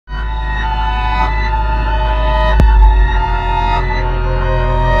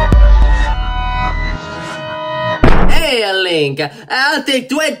Link. I'll take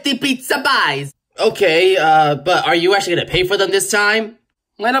 20 pizza pies. Okay, but are you actually gonna pay for them this time?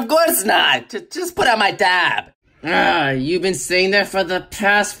 Well, of course not. Just put on my tab. You've been saying that for the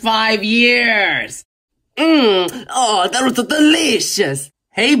past 5 years. Oh, that was delicious.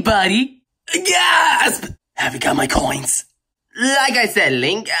 Hey, buddy. Gasp! Have you got my coins? Like I said,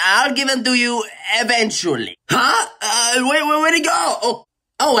 Link, I'll give them to you eventually. Huh? Where'd it go?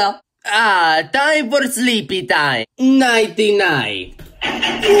 Oh well. Time for sleepy time. Nighty-night.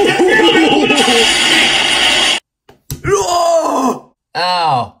 Oh!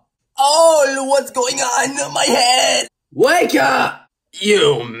 Ow. Oh, what's going on in my head? Wake up!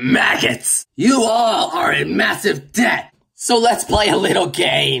 You maggots! You all are in massive debt. So let's play a little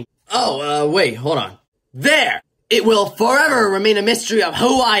game. Oh, wait, hold on. There! It will forever remain a mystery of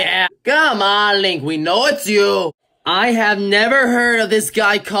who I am. Come on, Link, we know it's you. I have never heard of this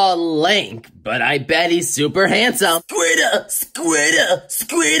guy called Link, but I bet he's super handsome. Squidda.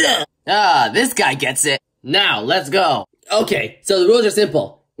 This guy gets it. Now, let's go. Okay, so the rules are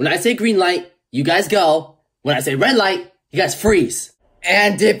simple. When I say green light, you guys go. When I say red light, you guys freeze.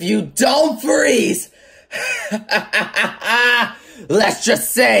 And if you don't freeze, let's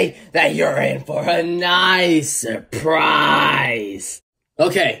just say that you're in for a nice surprise.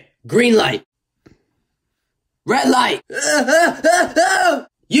 Okay, green light. Red light.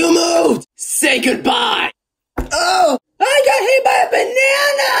 You moved. Say goodbye. Oh, I got hit by a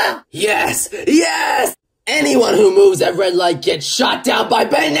banana. Yes. Anyone who moves at red light gets shot down by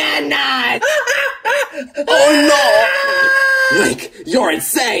bananas. Oh no. Link, you're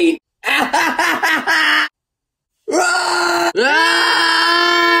insane.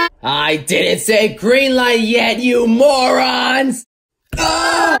 I didn't say green light yet, you morons!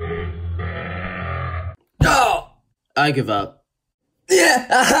 Oh! I give up.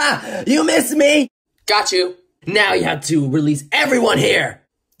 Yeah, you missed me! Got you. Now you have to release everyone here.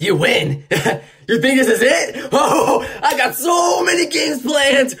 You win. You think this is it? Oh, I got so many games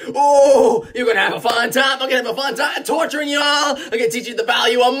planned. Oh, you're gonna have a fun time. I'm gonna have a fun time torturing you all. I'm gonna teach you the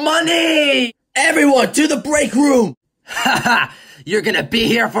value of money. Everyone to the break room. Haha, you're gonna be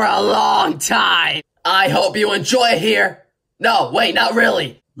here for a long time. I hope you enjoy it here. No, wait, not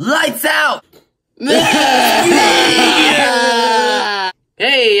really. Lights out.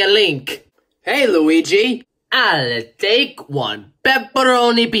 Hey, Link. Hey, Luigi. I'll take one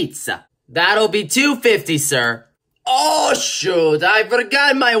pepperoni pizza. That'll be $2.50, sir. Oh, shoot, I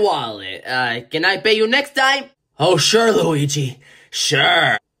forgot my wallet. Can I pay you next time? Oh, sure, Luigi.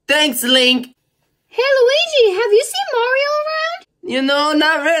 Sure. Thanks, Link. Hey, Luigi, have you seen Mario around? You know,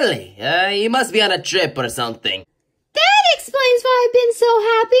 not really. He must be on a trip or something. That explains why I've been so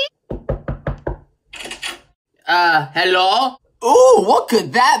happy. Hello? Ooh, what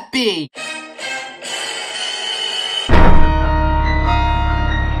could that be?